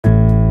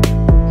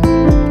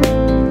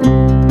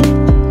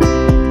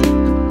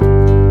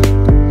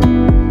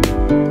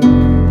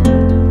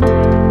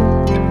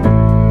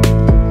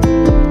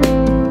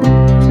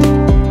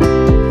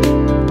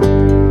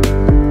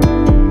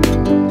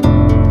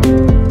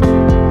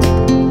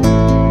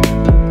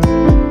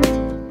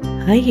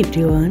Hi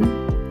everyone,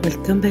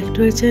 welcome back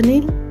to our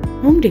channel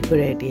Home Decor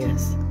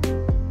Ideas.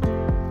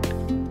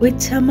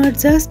 With summer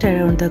just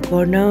around the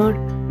corner,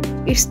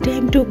 it's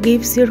time to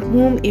give your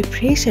home a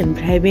fresh and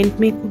vibrant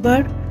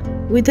makeover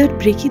without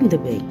breaking the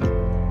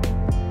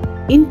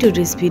bank. In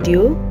today's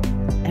video,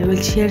 I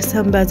will share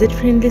some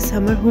budget-friendly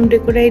summer home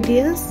decor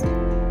ideas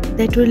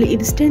that will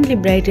instantly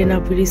brighten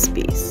up your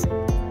space.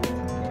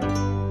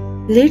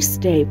 Let's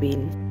dive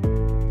in.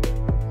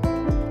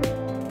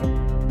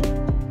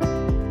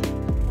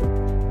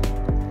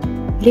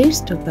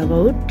 Let's talk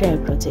about dry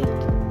project.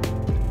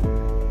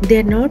 They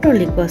are not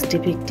only cost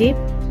effective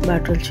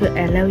but also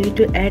allow you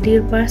to add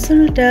your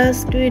personal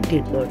touch to your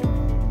decor.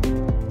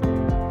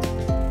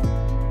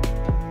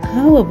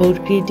 How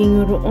about creating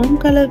your own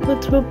colorful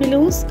throw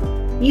pillows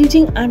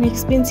using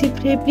inexpensive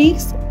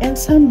fabrics and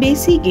some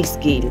basic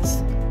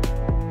skills?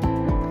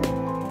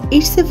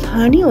 It's a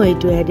funny way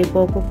to add a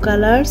pop of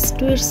colors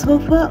to your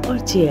sofa or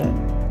chair.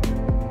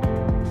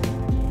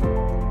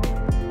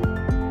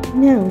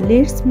 Now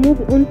let's move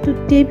on to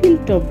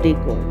tabletop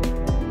decor.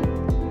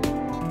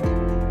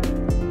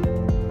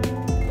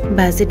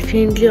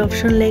 Budget-friendly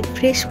option like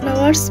fresh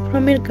flowers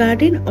from your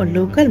garden or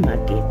local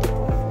market.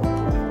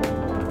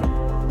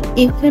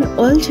 You can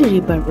also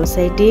repurpose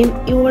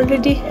items you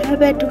already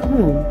have at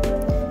home,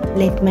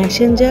 like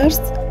mason jars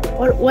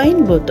or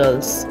wine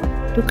bottles,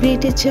 to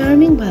create a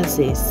charming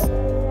vases.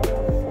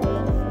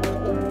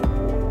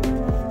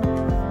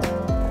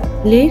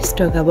 Let's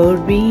talk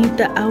about bringing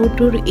the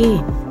outdoor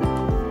in.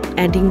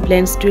 Adding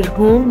plants to your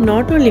home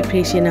not only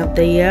freshen up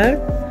the air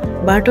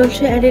but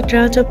also add a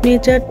touch of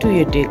nature to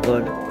your decor.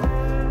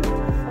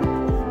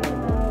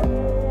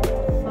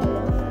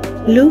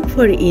 Look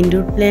for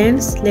indoor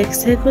plants like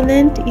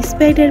succulent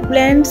spider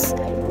plants.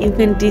 You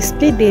can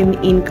display them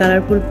in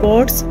colorful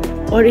pots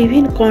or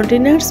even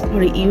containers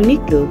for a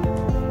unique look.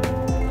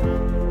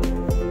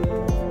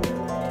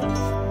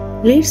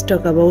 Let's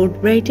talk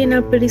about brighten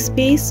up your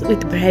space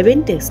with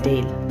vibrant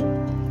textile.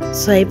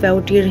 Swipe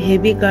out your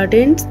heavy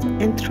curtains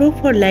and throw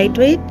for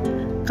lightweight,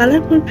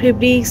 colorful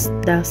fabrics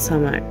this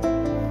summer.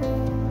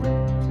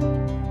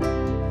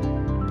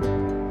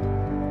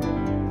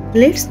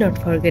 Let's not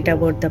forget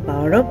about the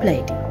power of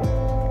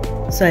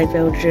lighting. Swipe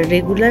out your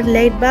regular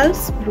light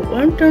bulbs for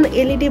one-tone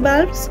LED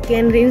bulbs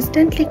can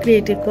instantly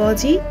create a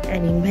cozy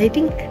and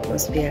inviting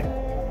atmosphere.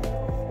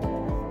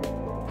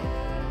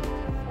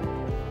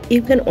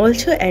 You can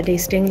also add a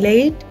string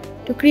light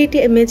to create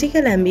a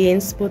magical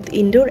ambience both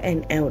indoor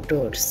and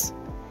outdoors.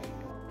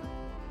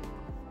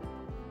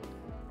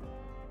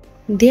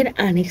 They are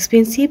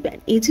inexpensive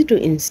and easy to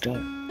install,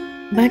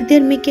 but they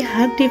make a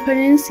hug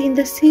difference in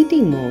the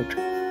setting mode.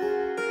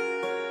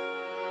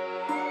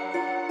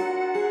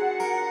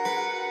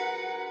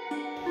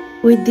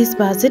 With these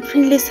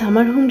budget-friendly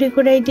summer home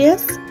decor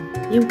ideas,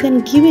 you can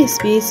give a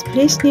space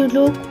fresh new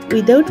look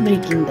without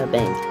breaking the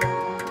bank.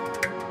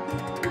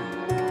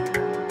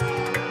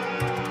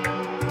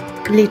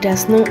 Let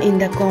us know in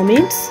the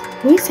comments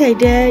which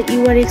idea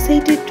you are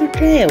excited to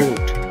try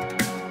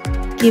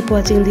out. Keep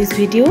watching this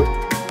video.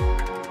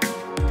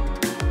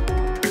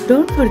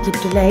 Don't forget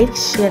to like,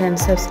 share and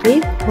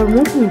subscribe for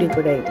more home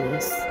decor ideas.